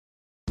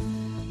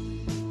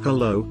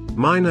Hello,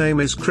 my name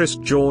is Chris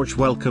George.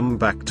 Welcome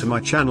back to my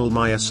channel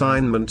My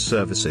Assignment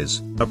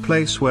Services, a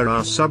place where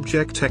our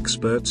subject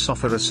experts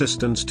offer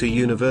assistance to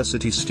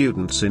university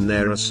students in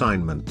their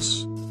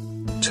assignments.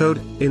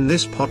 In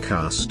this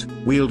podcast,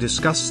 we'll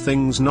discuss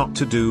things not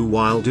to do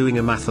while doing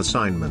a math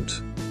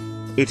assignment.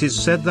 It is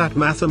said that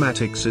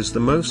mathematics is the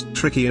most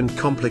tricky and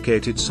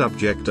complicated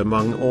subject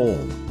among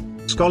all.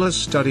 Scholars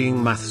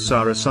studying maths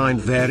are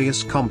assigned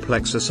various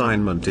complex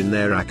assignments in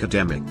their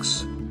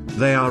academics.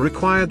 They are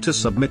required to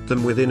submit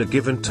them within a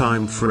given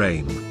time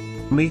frame.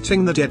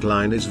 Meeting the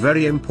deadline is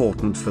very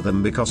important for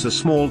them because a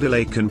small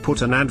delay can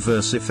put an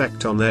adverse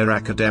effect on their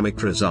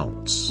academic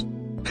results.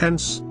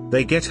 Hence,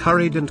 they get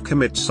hurried and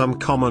commit some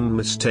common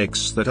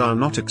mistakes that are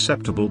not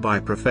acceptable by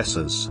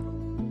professors.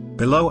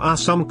 Below are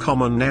some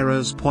common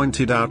errors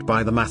pointed out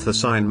by the math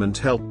assignment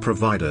help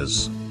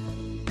providers.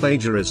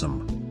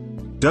 Plagiarism.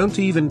 Don't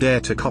even dare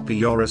to copy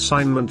your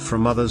assignment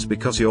from others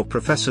because your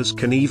professors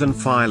can even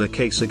file a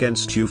case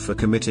against you for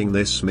committing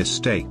this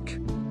mistake.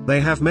 They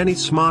have many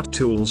smart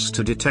tools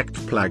to detect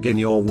plagiarism in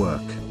your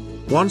work.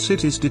 Once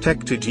it is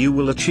detected, you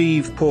will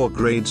achieve poor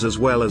grades as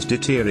well as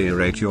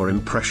deteriorate your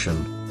impression.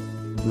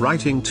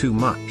 Writing too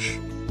much.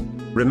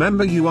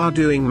 Remember, you are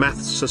doing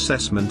maths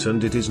assessment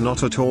and it is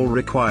not at all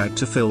required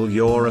to fill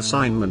your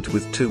assignment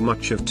with too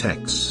much of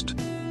text.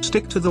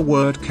 Stick to the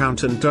word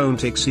count and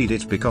don't exceed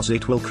it because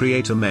it will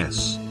create a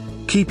mess.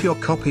 Keep your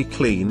copy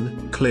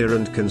clean, clear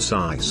and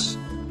concise.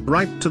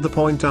 Write to the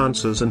point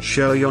answers and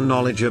show your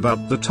knowledge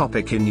about the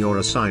topic in your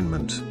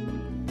assignment.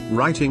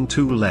 Writing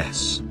too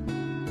less.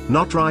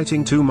 Not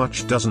writing too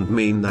much doesn't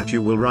mean that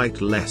you will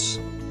write less.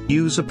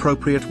 Use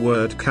appropriate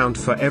word count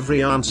for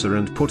every answer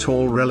and put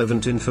all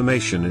relevant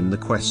information in the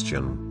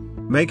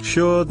question. Make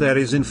sure there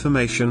is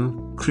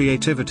information,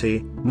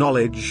 creativity,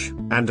 knowledge,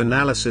 and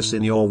analysis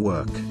in your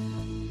work.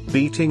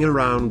 Beating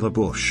around the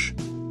bush.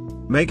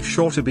 Make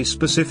sure to be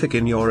specific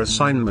in your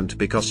assignment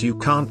because you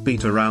can't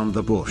beat around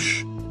the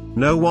bush.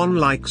 No one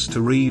likes to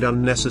read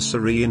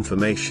unnecessary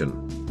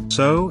information.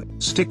 So,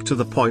 stick to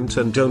the point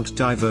and don't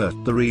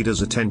divert the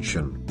reader's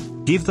attention.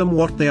 Give them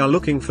what they are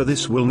looking for.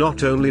 This will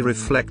not only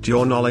reflect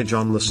your knowledge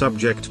on the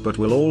subject but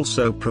will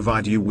also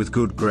provide you with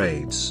good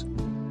grades.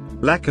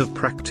 Lack of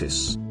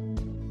practice.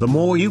 The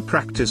more you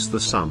practice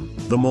the sum,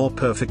 the more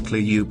perfectly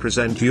you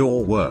present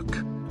your work.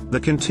 The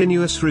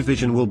continuous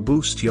revision will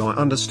boost your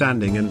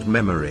understanding and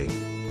memory.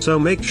 So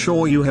make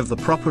sure you have the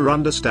proper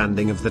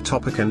understanding of the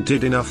topic and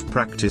did enough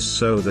practice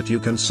so that you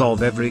can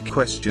solve every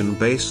question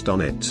based on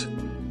it.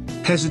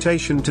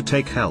 Hesitation to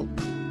take help.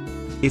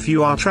 If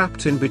you are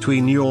trapped in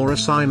between your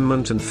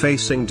assignment and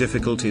facing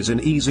difficulties in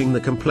easing the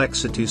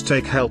complexities,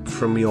 take help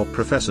from your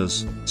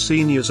professors,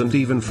 seniors and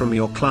even from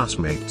your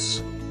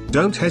classmates.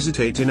 Don't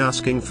hesitate in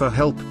asking for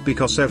help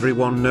because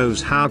everyone knows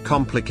how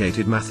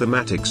complicated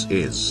mathematics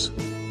is.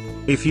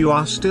 If you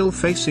are still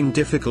facing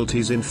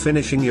difficulties in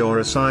finishing your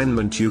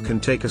assignment, you can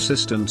take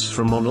assistance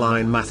from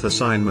online math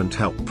assignment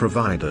help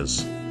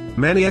providers.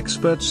 Many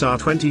experts are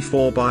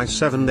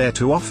 24/7 there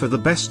to offer the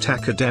best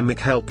academic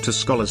help to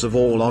scholars of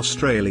all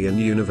Australian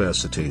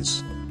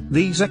universities.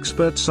 These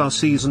experts are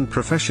seasoned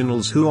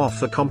professionals who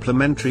offer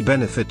complimentary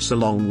benefits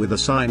along with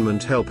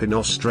assignment help in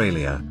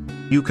Australia.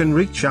 You can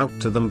reach out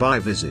to them by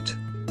visit